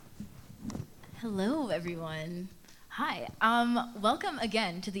Hello, everyone. Hi. Welcome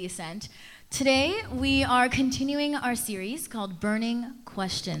again to The Ascent. Today, we are continuing our series called Burning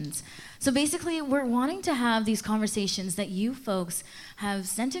Questions. So basically, we're wanting to have these conversations that you folks have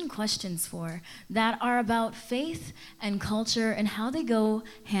sent in questions for that are about faith and culture and how they go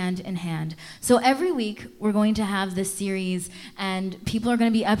hand in hand. So every week, we're going to have this series, and people are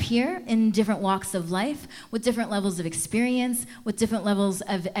going to be up here in different walks of life with different levels of experience, with different levels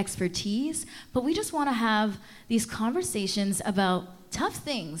of expertise. But we just want to have these conversations about tough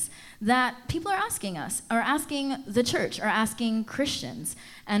things that people are asking us, are asking the church, are asking Christians.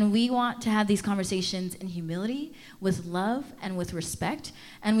 And we want to have these conversations in humility, with love, and with respect.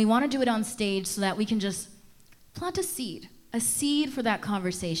 And we want to do it on stage so that we can just plant a seed for that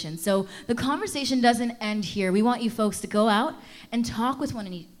conversation. So the conversation doesn't end here. We want you folks to go out and talk with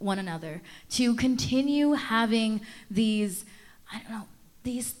one another, to continue having these,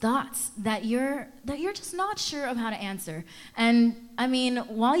 these thoughts that you're just not sure of how to answer. And I mean,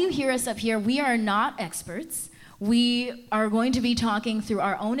 while you hear us up here, we are not experts. We are going to be talking through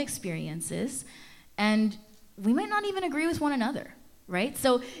our own experiences, and we might not even agree with one another, right?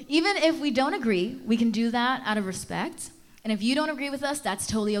 So even if we don't agree, we can do that out of respect. And if you don't agree with us, that's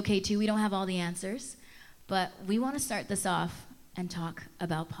totally okay too. We don't have all the answers. But we want to start this off and talk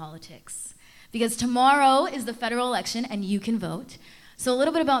about politics. Because tomorrow is the federal election, and you can vote. So a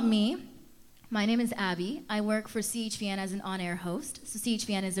little bit about me. My name is Abby. I work for CHVN as an on-air host. So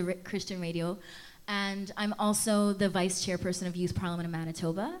CHVN is a Christian radio. And I'm also the vice chairperson of Youth Parliament in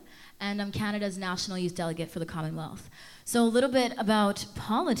Manitoba. And I'm Canada's National Youth Delegate for the Commonwealth. So a little bit about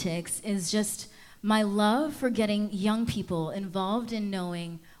politics is just my love for getting young people involved in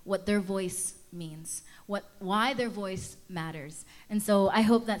knowing what their voice means, why their voice matters. And so I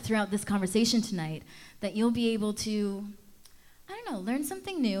hope that throughout this conversation tonight, that you'll be able to learn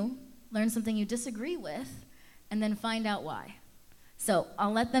something new, learn something you disagree with, and then find out why. So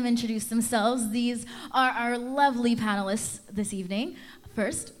I'll let them introduce themselves. These are our lovely panelists this evening.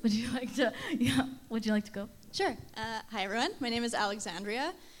 First, would you like to go? Sure. Hi, everyone. My name is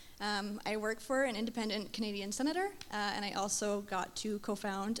Alexandria. I work for an independent Canadian senator, and I also got to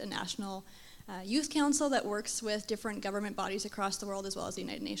co-found a national youth council that works with different government bodies across the world as well as the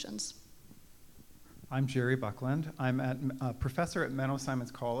United Nations. I'm Jerry Buckland. I'm a professor at Menno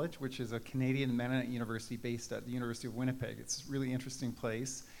Simons College, which is a Canadian Mennonite university based at the University of Winnipeg. It's a really interesting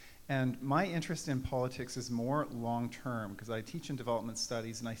place. And my interest in politics is more long-term, because I teach in development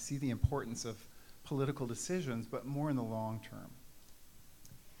studies and I see the importance of political decisions, but more in the long term.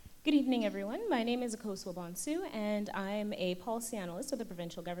 Good evening, everyone. My name is Akosua Bonsu, and I'm a policy analyst with the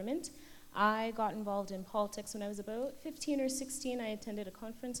provincial government. I got involved in politics when I was about 15 or 16. I attended a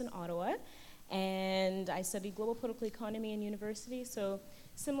conference in Ottawa, and I studied global political economy in university. So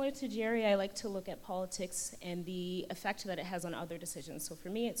similar to Jerry, I like to look at politics and the effect that it has on other decisions. So for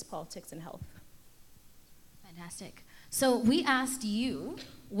me, it's politics and health. Fantastic. So we asked you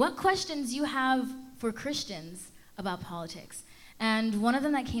what questions you have for Christians about politics. And one of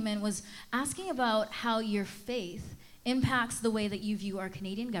them that came in was asking about how your faith impacts the way that you view our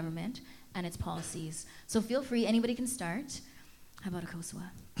Canadian government and its policies. So feel free, anybody can start. How about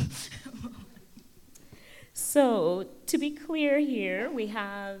Akosua? So, to be clear here, we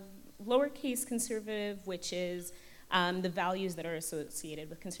have lowercase conservative, which is the values that are associated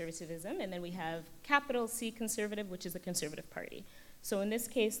with conservatism, and then we have capital C conservative, which is the Conservative Party. So in this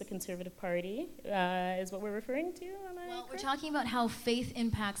case, the Conservative Party is what we're referring to, am I correct? We're talking about how faith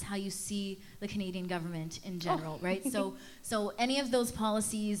impacts how you see the Canadian government in general, right? So any of those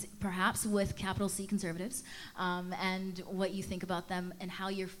policies, perhaps with capital C conservatives, and what you think about them and how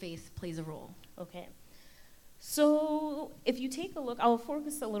your faith plays a role. Okay. So if you take a look, I'll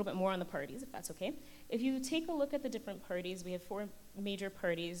focus a little bit more on the parties, if that's okay. If you take a look at the different parties, we have four major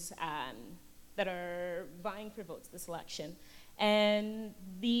parties that are vying for votes this election. And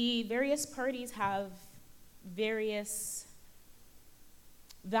the various parties have various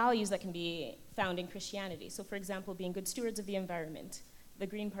values that can be found in Christianity. So for example, being good stewards of the environment. The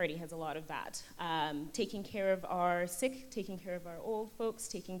Green Party has a lot of that. Taking care of our sick, taking care of our old folks,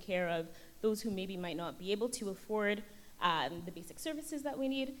 taking care of those who maybe might not be able to afford the basic services that we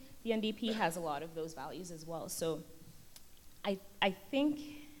need. The NDP has a lot of those values as well. So I think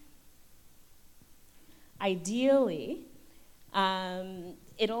ideally,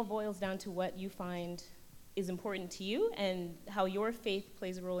 it all boils down to what you find is important to you and how your faith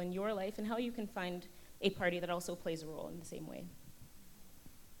plays a role in your life and how you can find a party that also plays a role in the same way.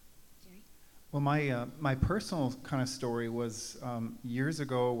 Well, my personal kind of story was years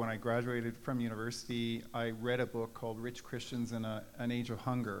ago when I graduated from university. I read a book called Rich Christians in an Age of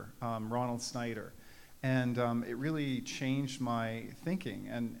Hunger, Ronald Snyder. And it really changed my thinking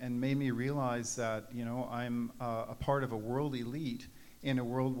and made me realize that, I'm a part of a world elite in a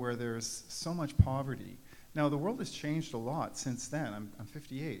world where there's so much poverty. Now, the world has changed a lot since then. I'm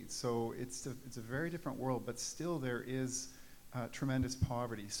 58, so it's a very different world, but still there is tremendous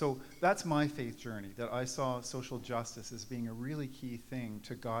poverty. So that's my faith journey, that I saw social justice as being a really key thing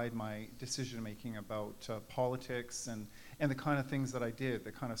to guide my decision-making about politics and the kind of things that I did,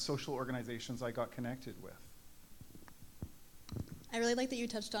 the kind of social organizations I got connected with. I really like that you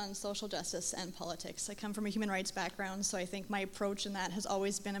touched on social justice and politics. I come from a human rights background, so I think my approach in that has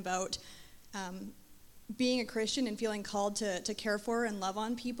always been about being a Christian and feeling called to care for and love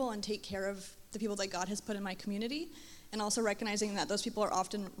on people and take care of the people that God has put in my community, and also recognizing that those people are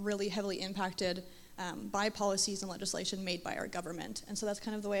often really heavily impacted by policies and legislation made by our government. And so that's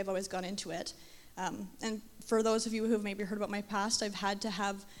kind of the way I've always gone into it. And for those of you who have maybe heard about my past, I've had to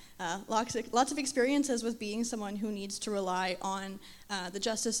have lots of experiences with being someone who needs to rely on the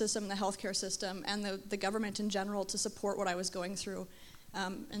justice system, the healthcare system, and the government in general to support what I was going through.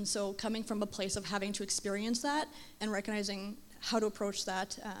 And so coming from a place of having to experience that and recognizing how to approach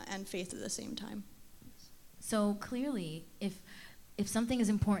that and faith at the same time. So clearly, if something is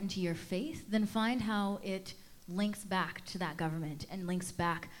important to your faith, then find how it links back to that government and links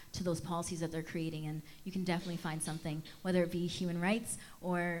back to those policies that they're creating, and you can definitely find something, whether it be human rights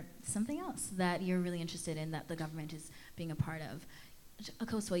or something else that you're really interested in that the government is being a part of.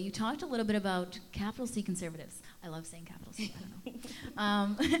 Akosua, you talked a little bit about capital C conservatives. I love saying capital C, I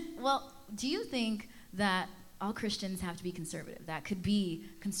don't know. Well, do you think that all Christians have to be conservative? That could be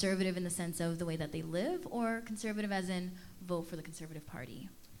conservative in the sense of the way that they live, or conservative as in vote for the Conservative Party?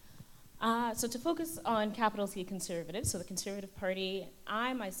 So to focus on capital C conservatives, so the Conservative Party,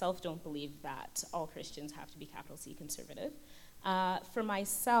 I myself don't believe that all Christians have to be capital C conservative. For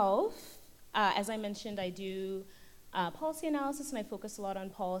myself, as I mentioned, I do policy analysis, and I focus a lot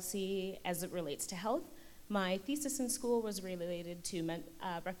on policy as it relates to health. My thesis in school was related to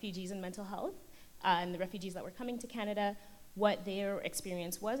refugees and mental health, and the refugees that were coming to Canada, what their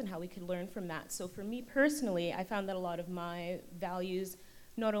experience was and how we could learn from that. So for me personally, I found that a lot of my values,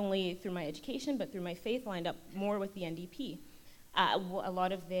 not only through my education, but through my faith, lined up more with the NDP. A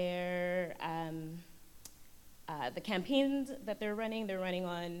lot of their, the campaigns that they're running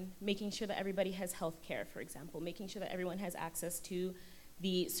on making sure that everybody has health care, for example, making sure that everyone has access to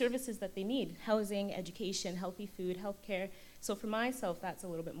the services that they need, housing, education, healthy food, health care. So for myself, that's a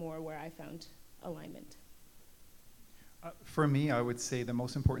little bit more where I found alignment. For me, I would say the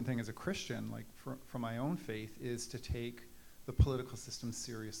most important thing as a Christian, like for my own faith, is to take the political system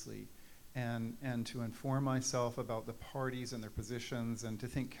seriously and to inform myself about the parties and their positions, and to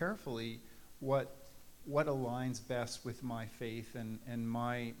think carefully what aligns best with my faith and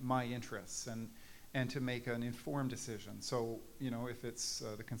my interests, and to make an informed decision. So, if it's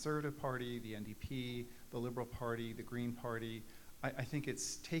the Conservative Party, the NDP, the Liberal Party, the Green Party, I think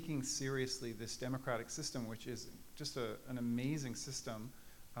it's taking seriously this democratic system, which is just an amazing system.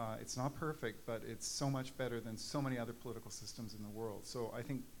 It's not perfect, but it's so much better than so many other political systems in the world. So I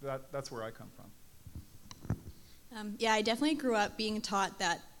think that's where I come from. Yeah, I definitely grew up being taught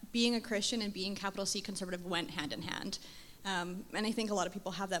that being a Christian and being capital C conservative went hand in hand. And I think a lot of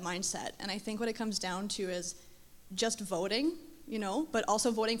people have that mindset. And I think what it comes down to is just voting, but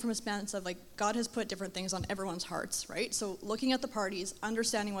also voting from a stance of, like, God has put different things on everyone's hearts, right? So looking at the parties,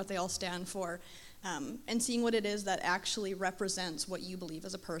 understanding what they all stand for, and seeing what it is that actually represents what you believe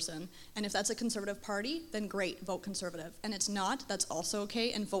as a person. And if that's a conservative party, then great, vote conservative. And it's not, that's also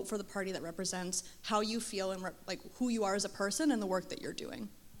okay, and vote for the party that represents how you feel and who you are as a person and the work that you're doing.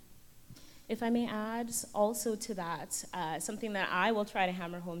 If I may add also to that, something that I will try to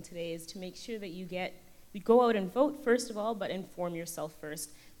hammer home today is to make sure that you go out and vote, first of all, but inform yourself first.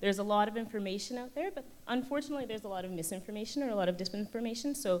 There's a lot of information out there, but unfortunately there's a lot of misinformation or a lot of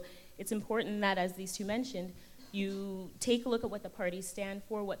disinformation, so it's important that, as these two mentioned, you take a look at what the parties stand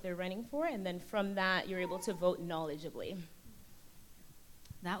for, what they're running for, and then from that you're able to vote knowledgeably.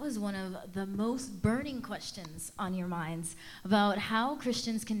 That was one of the most burning questions on your minds about how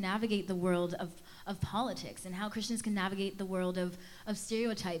Christians can navigate the world of politics, and how Christians can navigate the world of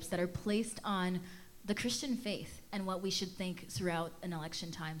stereotypes that are placed on the Christian faith and what we should think throughout an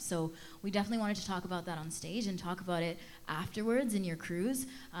election time. So we definitely wanted to talk about that on stage and talk about it afterwards in your crews.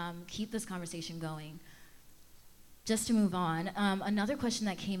 Keep this conversation going. Just to move on, another question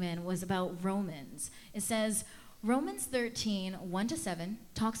that came in was about Romans. It says, Romans 13, 1-7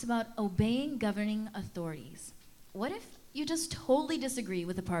 talks about obeying governing authorities. What if you just totally disagree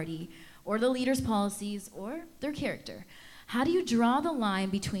with the party or the leader's policies or their character? How do you draw the line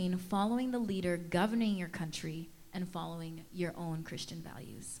between following the leader governing your country and following your own Christian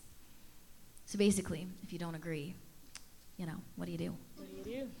values? So basically, if you don't agree, what do you do? What do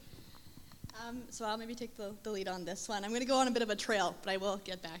you do? So I'll maybe take the lead on this one. I'm going to go on a bit of a trail, but I will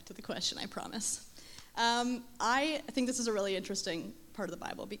get back to the question, I promise. I think this is a really interesting part of the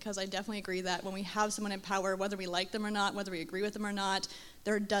Bible, because I definitely agree that when we have someone in power, whether we like them or not, whether we agree with them or not,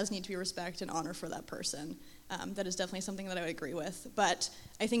 there does need to be respect and honor for that person. That is definitely something that I would agree with. But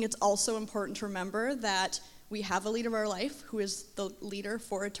I think it's also important to remember that we have a leader of our life who is the leader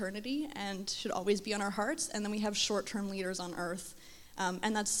for eternity and should always be on our hearts, and then we have short-term leaders on earth,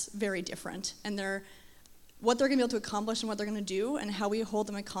 and that's very different. And what they're going to be able to accomplish and what they're going to do and how we hold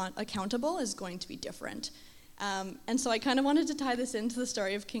them accountable is going to be different. And so I kind of wanted to tie this into the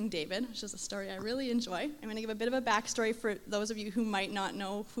story of King David, which is a story I really enjoy. I'm going to give a bit of a backstory for those of you who might not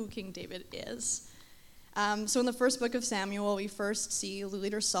know who King David is. So in the first book of Samuel, we first see the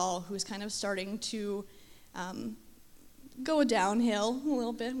leader Saul, who's kind of starting to go downhill a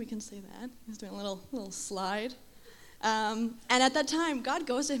little bit. We can say that. He's doing a little slide. And at that time, God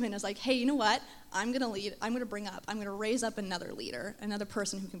goes to him and is like, hey, you know what? I'm going to raise up another leader, another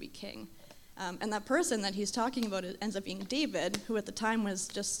person who can be king. And that person that he's talking about ends up being David, who at the time was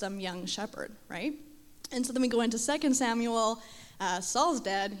just some young shepherd, right? And so then we go into 2 Samuel. Saul's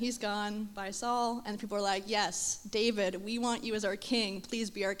dead. He's gone by Saul. And people are like, yes, David, we want you as our king. Please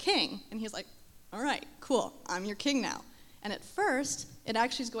be our king. And he's like, all right, cool. I'm your king now. And at first, it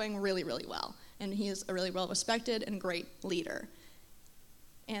actually is going really, really well. And he is a really well-respected and great leader.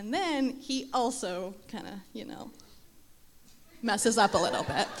 And then he also kind of, messes up a little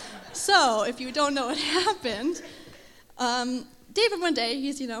bit. So if you don't know what happened, David one day,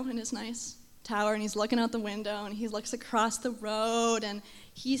 he's, in his nice tower, and he's looking out the window, and he looks across the road, and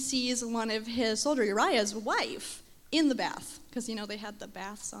he sees one of his soldier, Uriah's wife, in the bath, because, they had the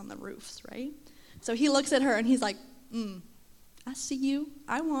baths on the roofs, right? So he looks at her, and he's like, I see you.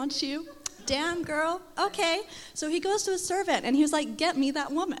 I want you. Damn, girl. Okay. So he goes to his servant, and he's like, get me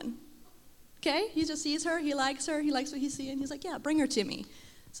that woman. Okay? He just sees her. He likes what he's seeing. He's like, yeah, bring her to me.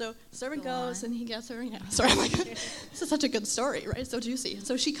 So the servant goes, and he gets her. Yeah, sorry. I'm like, this is such a good story, right? So juicy.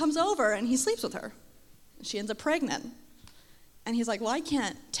 So she comes over, and he sleeps with her. And she ends up pregnant. And he's like, well, I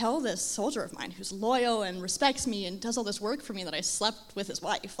can't tell this soldier of mine who's loyal and respects me and does all this work for me that I slept with his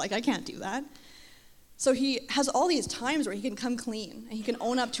wife. Like, I can't do that. So he has all these times where he can come clean, and he can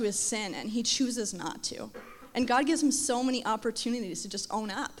own up to his sin, and he chooses not to. And God gives him so many opportunities to just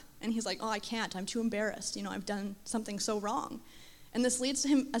own up. And he's like, oh, I can't. I'm too embarrassed. I've done something so wrong. And this leads to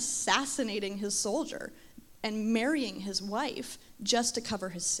him assassinating his soldier and marrying his wife just to cover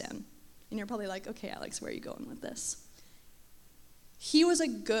his sin. And you're probably like, okay, Alex, where are you going with this? He was a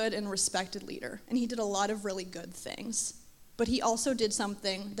good and respected leader, and he did a lot of really good things. But he also did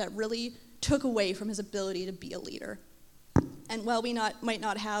something that really took away from his ability to be a leader. And while we might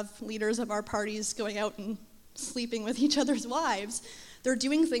not have leaders of our parties going out and sleeping with each other's wives, they're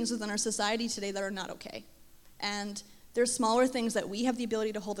doing things within our society today that are not okay. And there's smaller things that we have the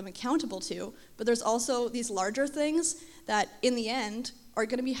ability to hold them accountable to, but there's also these larger things that, in the end, are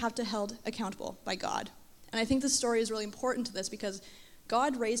going to have to held accountable by God. And I think this story is really important to this because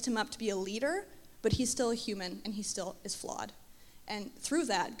God raised him up to be a leader, but he's still a human and he still is flawed. And through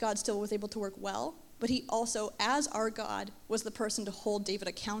that, God still was able to work well, but he also, as our God, was the person to hold David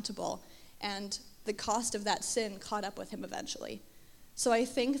accountable, and the cost of that sin caught up with him eventually. So I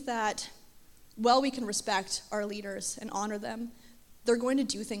think that while we can respect our leaders and honor them, they're going to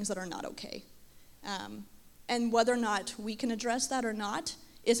do things that are not okay. And whether or not we can address that or not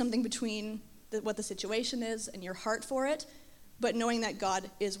is something between what the situation is and your heart for it, but knowing that God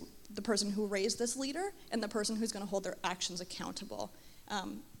is the person who raised this leader and the person who's going to hold their actions accountable.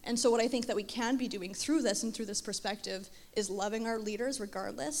 And so what I think that we can be doing through this and through this perspective is loving our leaders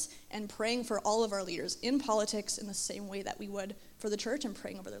regardless and praying for all of our leaders in politics in the same way that we would for the church and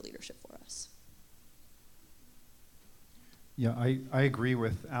praying over their leadership for us. Yeah, I agree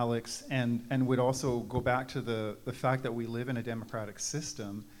with Alex and would also go back to the fact that we live in a democratic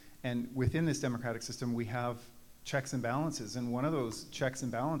system, and within this democratic system we have checks and balances, and one of those checks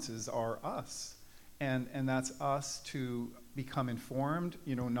and balances are us. And that's us to become informed,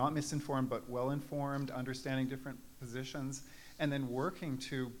 not misinformed, but well-informed, understanding different positions, and then working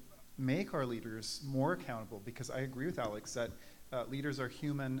to make our leaders more accountable, because I agree with Alex that leaders are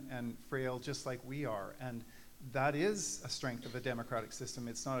human and frail just like we are, and that is a strength of a democratic system.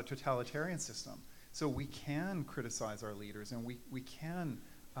 It's not a totalitarian system. So we can criticize our leaders, and we can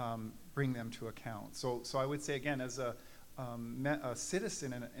bring them to account. So I would say, again, as a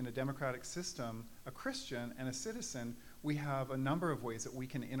citizen in a democratic system, a Christian and a citizen, we have a number of ways that we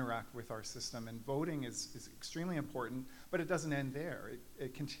can interact with our system, and voting is extremely important, but it doesn't end there.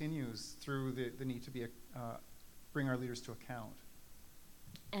 It continues through the need to bring our leaders to account.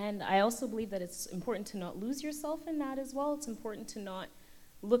 And I also believe that it's important to not lose yourself in that as well. It's important to not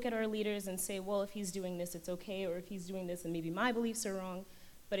look at our leaders and say, well, if he's doing this, it's okay, or if he's doing this, then maybe my beliefs are wrong.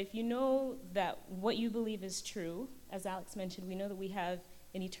 But if you know that what you believe is true, as Alex mentioned, we know that we have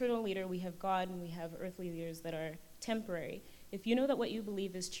an eternal leader, we have God, and we have earthly leaders that are temporary. If you know that what you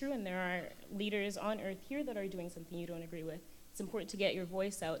believe is true and there are leaders on earth here that are doing something you don't agree with, it's important to get your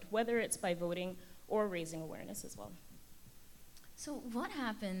voice out, whether it's by voting or raising awareness as well. So what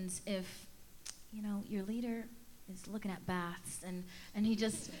happens if, your leader is looking at baths and he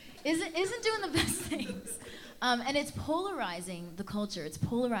just isn't doing the best things? And it's polarizing the culture, it's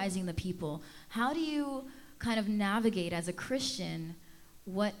polarizing the people. How do you kind of navigate as a Christian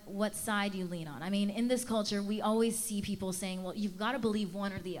what side you lean on? I mean, in this culture, we always see people saying, well, you've got to believe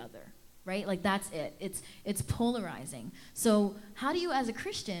one or the other, right? Like, that's it. It's polarizing. So how do you, as a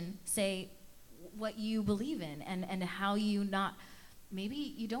Christian, say what you believe in and how you not, maybe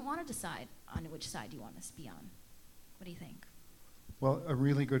you don't want to decide on which side you want to be on? What do you think? Well, a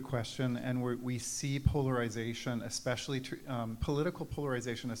really good question, and we see polarization, especially political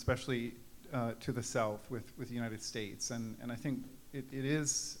polarization, especially to the south with the United States, and I think it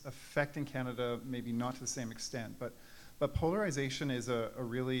is affecting Canada, maybe not to the same extent, but polarization is a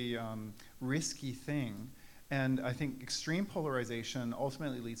really risky thing, and I think extreme polarization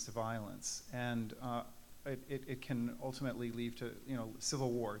ultimately leads to violence, and it can ultimately lead to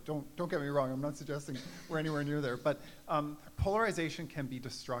civil war. Don't get me wrong. I'm not suggesting we're anywhere near there, but polarization can be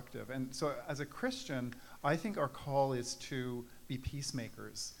destructive. And so, as a Christian, I think our call is to be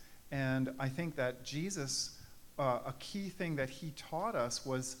peacemakers. And I think that Jesus, a key thing that he taught us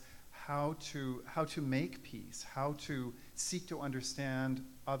was how to make peace, how to seek to understand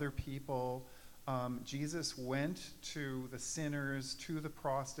other people. Jesus went to the sinners, to the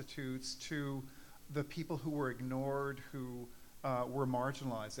prostitutes, to the people who were ignored, who were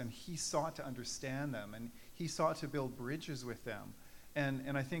marginalized, and he sought to understand them, and he sought to build bridges with them.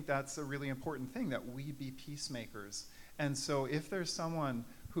 And I think that's a really important thing, that we be peacemakers. And so if there's someone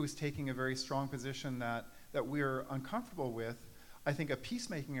who's taking a very strong position that we're uncomfortable with, I think a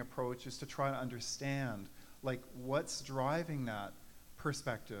peacemaking approach is to try to understand, like, what's driving that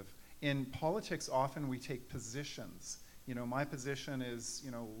perspective. In politics, often we take positions. My position is,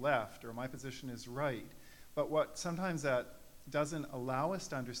 left, or my position is right. But what sometimes that doesn't allow us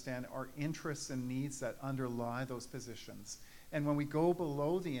to understand are interests and needs that underlie those positions. And when we go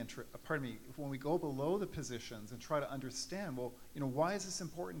below when we go below the positions and try to understand, well, why is this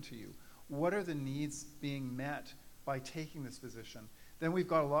important to you? What are the needs being met by taking this position? Then we've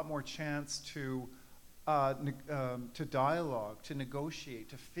got a lot more chance to dialogue, to negotiate,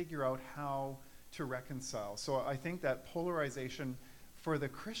 to figure out how to reconcile. So I think that polarization for the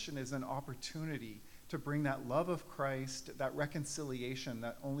Christian is an opportunity to bring that love of Christ, that reconciliation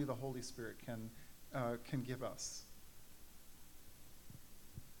that only the Holy Spirit can give us.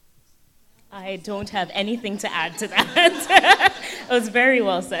 I don't have anything to add to that. It was very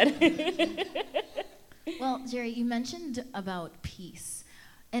well said. Well, Jerry, you mentioned about peace.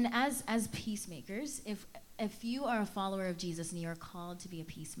 And as peacemakers, if you are a follower of Jesus and you're called to be a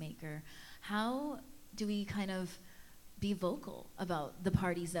peacemaker, how do we kind of be vocal about the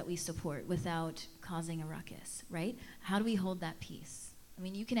parties that we support without causing a ruckus, right? How do we hold that peace? I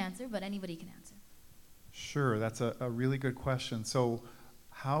mean, you can answer, but anybody can answer. Sure, that's a really good question. So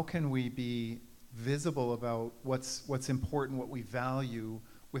how can we be visible about what's important, what we value,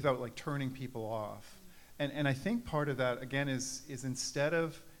 without like turning people off? And I think part of that, again, is instead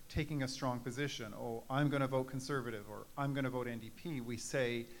of taking a strong position, I'm going to vote Conservative or I'm going to vote NDP, we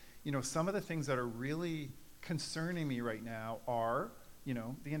say, some of the things that are really concerning me right now are,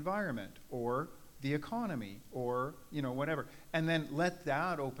 the environment or the economy or, whatever. And then let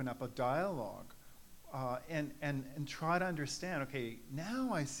that open up a dialogue and try to understand, okay,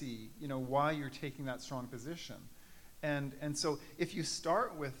 now I see, why you're taking that strong position. And so if you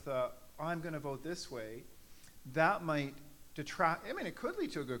start with, I'm going to vote this way, that might detract. I mean, it could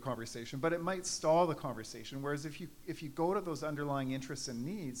lead to a good conversation, but it might stall the conversation. Whereas if you go to those underlying interests and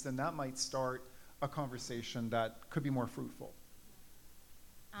needs, then that might start a conversation that could be more fruitful.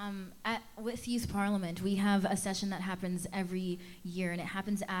 With Youth Parliament, we have a session that happens every year, and it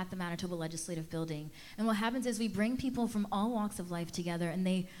happens at the Manitoba Legislative Building. And what happens is we bring people from all walks of life together, and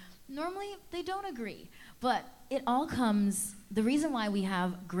they normally they don't agree. But the reason why we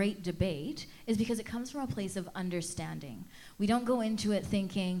have great debate is because it comes from a place of understanding. We don't go into it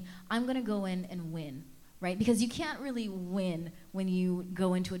thinking, I'm going to go in and win, right? Because you can't really win when you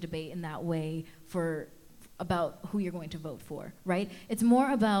go into a debate in that way about who you're going to vote for, right? It's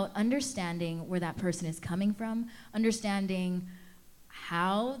more about understanding where that person is coming from, understanding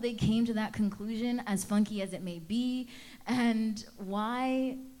how they came to that conclusion, as funky as it may be, and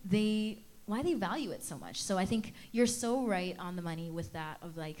why they value it so much. So I think you're so right on the money with that,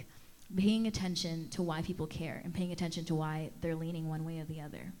 of like paying attention to why people care and paying attention to why they're leaning one way or the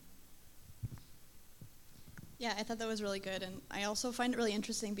other. Yeah, I thought that was really good, and I also find it really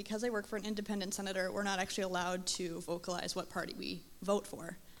interesting because I work for an independent senator, we're not actually allowed to vocalize what party we vote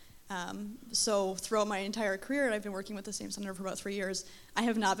for. So throughout my entire career, and I've been working with the same senator for about 3 years, I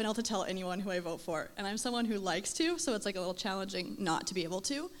have not been able to tell anyone who I vote for, and I'm someone who likes to, so it's like a little challenging not to be able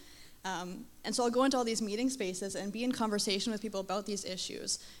to. And so I'll go into all these meeting spaces and be in conversation with people about these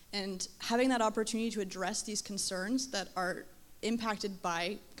issues, and having that opportunity to address these concerns that are impacted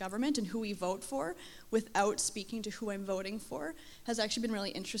by government and who we vote for without speaking to who I'm voting for has actually been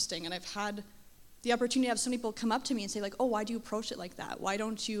really interesting. And I've had the opportunity to have some people come up to me and say like, oh, why do you approach it like that? Why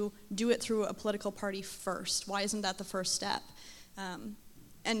don't you do it through a political party first? Why isn't that the first step?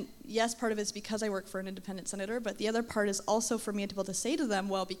 And yes, part of it is because I work for an independent senator, but the other part is also for me to be able to say to them,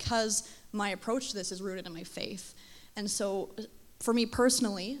 well, because my approach to this is rooted in my faith. And so for me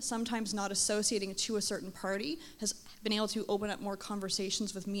personally, sometimes not associating to a certain party has been able to open up more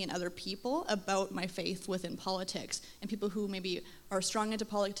conversations with me and other people about my faith within politics, and people who maybe are strong into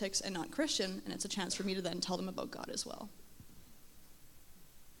politics and not Christian, and it's a chance for me to then tell them about God as well.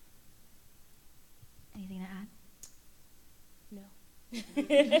 Anything to add? No.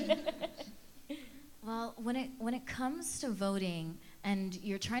 Well, when it comes to voting and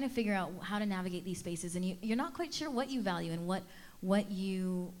you're trying to figure out how to navigate these spaces and you're not quite sure what you value and what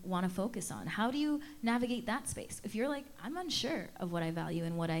you want to focus on, how do you navigate that space? If you're like, I'm unsure of what I value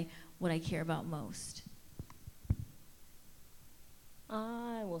and what I care about most.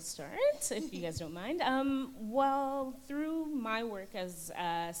 I will start, if you guys don't mind. Well, through my work as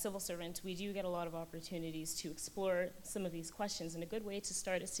a civil servant, we do get a lot of opportunities to explore some of these questions, and a good way to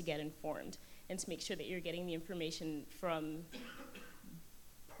start is to get informed and to make sure that you're getting the information from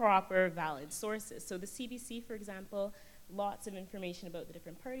proper, valid sources. So the CBC, for example, lots of information about the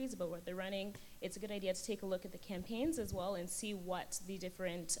different parties, about what they're running. It's a good idea to take a look at the campaigns as well and see what the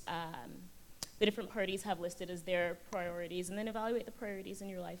different parties have listed as their priorities, and then evaluate the priorities in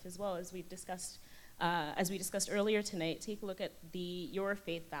your life as well. As we discussed earlier tonight, take a look at your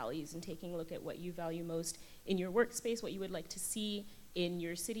faith values and taking a look at what you value most in your workspace, what you would like to see in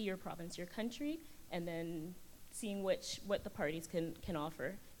your city, your province, your country, and then seeing what the parties can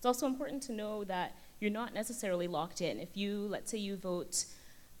offer. It's also important to know that you're not necessarily locked in. If let's say you vote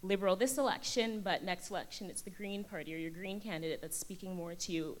Liberal this election, but next election it's the Green Party or your Green candidate that's speaking more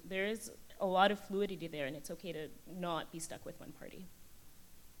to you, there's a lot of fluidity there, and it's okay to not be stuck with one party.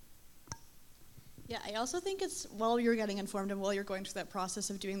 Yeah, I also think it's, while you're getting informed and while you're going through that process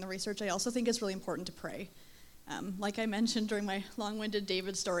of doing the research, I also think it's really important to pray. Like I mentioned during my long-winded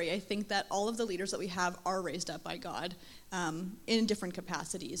David story, I think that all of the leaders that we have are raised up by God in different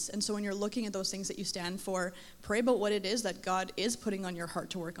capacities. And so when you're looking at those things that you stand for, pray about what it is that God is putting on your heart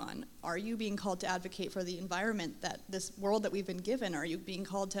to work on. Are you being called to advocate for the environment, this world that we've been given? Are you being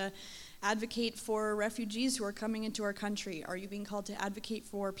called to advocate for refugees who are coming into our country? Are you being called to advocate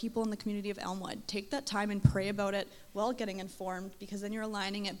for people in the community of Elmwood? Take that time and pray about it while getting informed, because then you're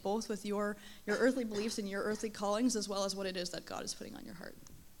aligning it both with your earthly beliefs and your earthly callings, as well as what it is that God is putting on your heart.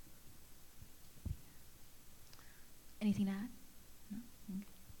 Anything to add? No? Okay.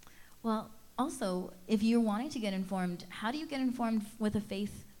 Well, also, if you're wanting to get informed, how do you get informed with a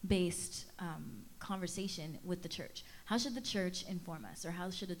faith-based conversation with the church? How should the church inform us, or how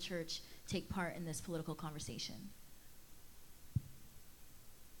should the church take part in this political conversation?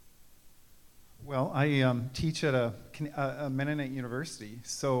 Well, I teach at a Mennonite university,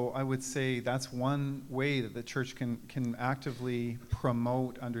 so I would say that's one way that the church can actively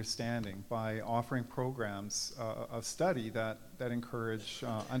promote understanding by offering programs of study that encourage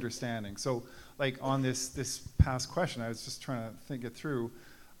understanding. So, like on this past question, I was just trying to think it through.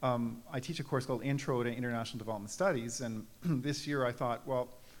 I teach a course called Intro to International Development Studies, and this year I thought, well,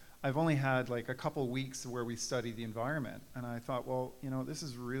 I've only had like a couple weeks where we study the environment, and I thought, well, this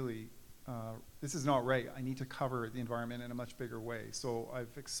is really this is not right. I need to cover the environment in a much bigger way. So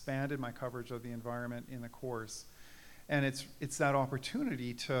I've expanded my coverage of the environment in the course, and it's that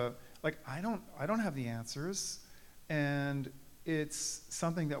opportunity to, like, I don't have the answers, and it's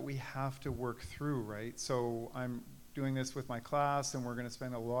something that we have to work through, right? So I'm doing this with my class, and we're going to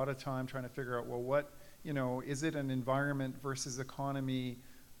spend a lot of time trying to figure out, well, what, is it an environment versus economy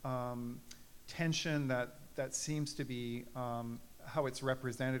tension that seems to be how it's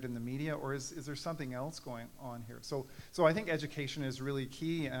represented in the media, or is there something else going on here? So I think education is really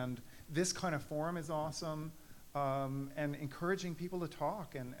key, and this kind of forum is awesome, and encouraging people to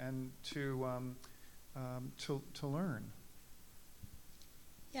talk and to learn.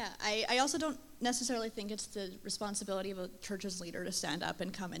 Yeah, I also don't necessarily think it's the responsibility of a church's leader to stand up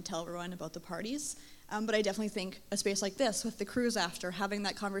and come and tell everyone about the parties. But I definitely think a space like this, with the cruise after, having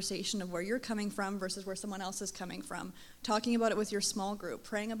that conversation of where you're coming from versus where someone else is coming from, talking about it with your small group,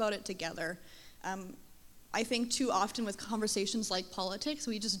 praying about it together. I think too often with conversations like politics,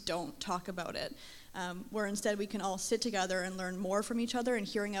 we just don't talk about it. Where instead we can all sit together and learn more from each other and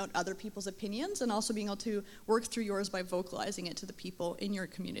hearing out other people's opinions, and also being able to work through yours by vocalizing it to the people in your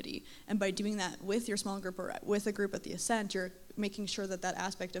community. And by doing that with your small group or with a group at the Ascent, you're making sure that that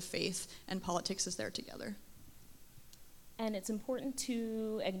aspect of faith and politics is there together. And it's important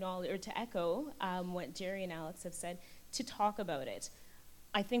to acknowledge, or to echo what Jerry and Alex have said, to talk about it.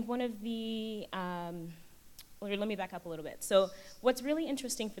 I think one of the let me back up a little bit. So what's really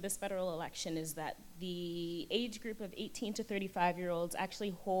interesting for this federal election is that the age group of 18 to 35-year-olds actually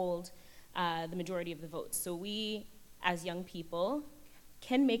hold the majority of the votes. So we, as young people,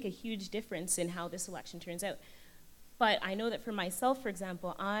 can make a huge difference in how this election turns out. But I know that for myself, for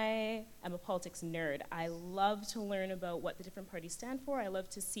example, I am a politics nerd. I love to learn about what the different parties stand for. I love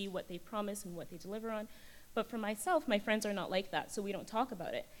to see what they promise and what they deliver on. But for myself, my friends are not like that, so we don't talk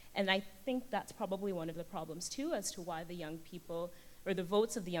about it. And I think that's probably one of the problems, too, as to why the young people, or the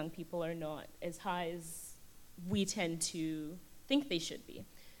votes of the young people, are not as high as we tend to think they should be.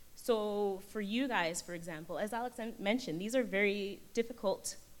 So for you guys, for example, as Alex mentioned, these are very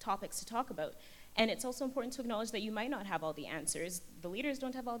difficult topics to talk about. And it's also important to acknowledge that you might not have all the answers. The leaders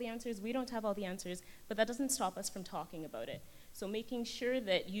don't have all the answers, we don't have all the answers, but that doesn't stop us from talking about it. So making sure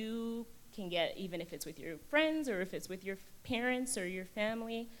that you can get, even if it's with your friends or if it's with your parents or your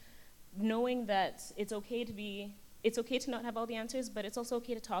family, knowing that it's okay to not have all the answers, but it's also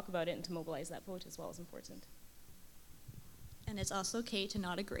okay to talk about it and to mobilize that vote as well is important. And it's also okay to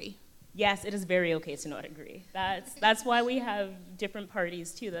not agree. Yes, it is very okay to not agree. That's why we have different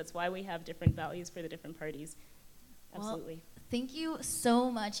parties too. That's why we have different values for the different parties. Absolutely. Well, thank you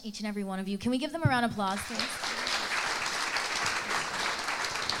so much, each and every one of you. Can we give them a round of applause, please?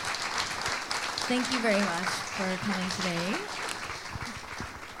 Thank you very much for coming today.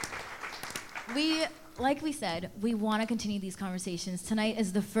 Like we said, we want to continue these conversations. Tonight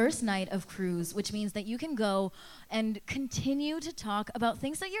is the first night of Cruise, which means that you can go and continue to talk about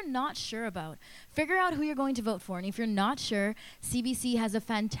things that you're not sure about. Figure out who you're going to vote for. And if you're not sure, CBC has a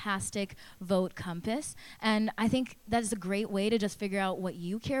fantastic vote compass. And I think that is a great way to just figure out what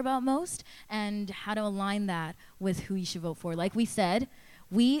you care about most and how to align that with who you should vote for. Like we said,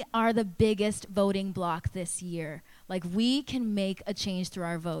 we are the biggest voting bloc this year. Like, we can make a change through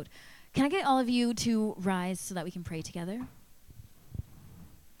our vote. Can I get all of you to rise so that we can pray together?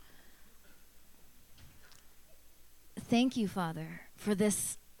 Thank you, Father, for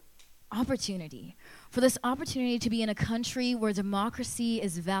this opportunity to be in a country where democracy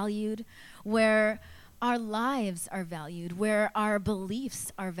is valued, where our lives are valued, where our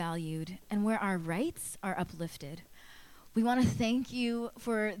beliefs are valued, and where our rights are uplifted. We want to thank you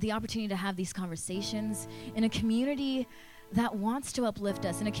for the opportunity to have these conversations in a community that wants to uplift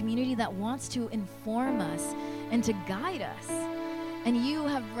us, in a community that wants to inform us and to guide us. And you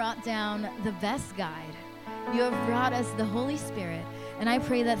have brought down the best guide. You have brought us the Holy Spirit. And I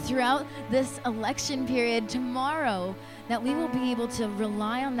pray that throughout this election period tomorrow, that we will be able to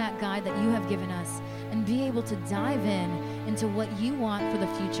rely on that guide that you have given us and be able to dive into what you want for the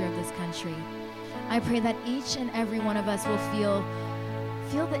future of this country. I pray that each and every one of us will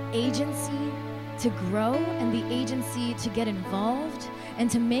feel the agency to grow and the agency to get involved and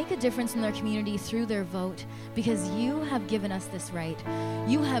to make a difference in their community through their vote, because you have given us this right.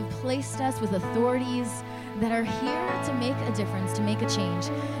 You have placed us with authorities that are here to make a difference, to make a change.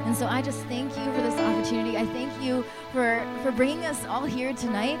 And so I just thank you for this opportunity. I thank you for bringing us all here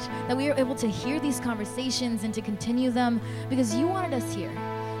tonight, that we were able to hear these conversations and to continue them, because you wanted us here.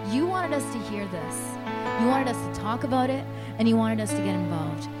 You wanted us to hear this. You wanted us to talk about it, and you wanted us to get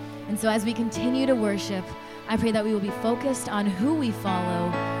involved. And so as we continue to worship, I pray that we will be focused on who we follow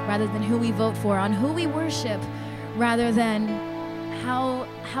rather than who we vote for, on who we worship rather than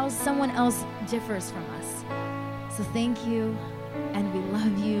how someone else differs from us. So thank you, and we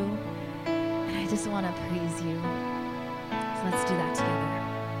love you, and I just want to praise you. Let's do that together.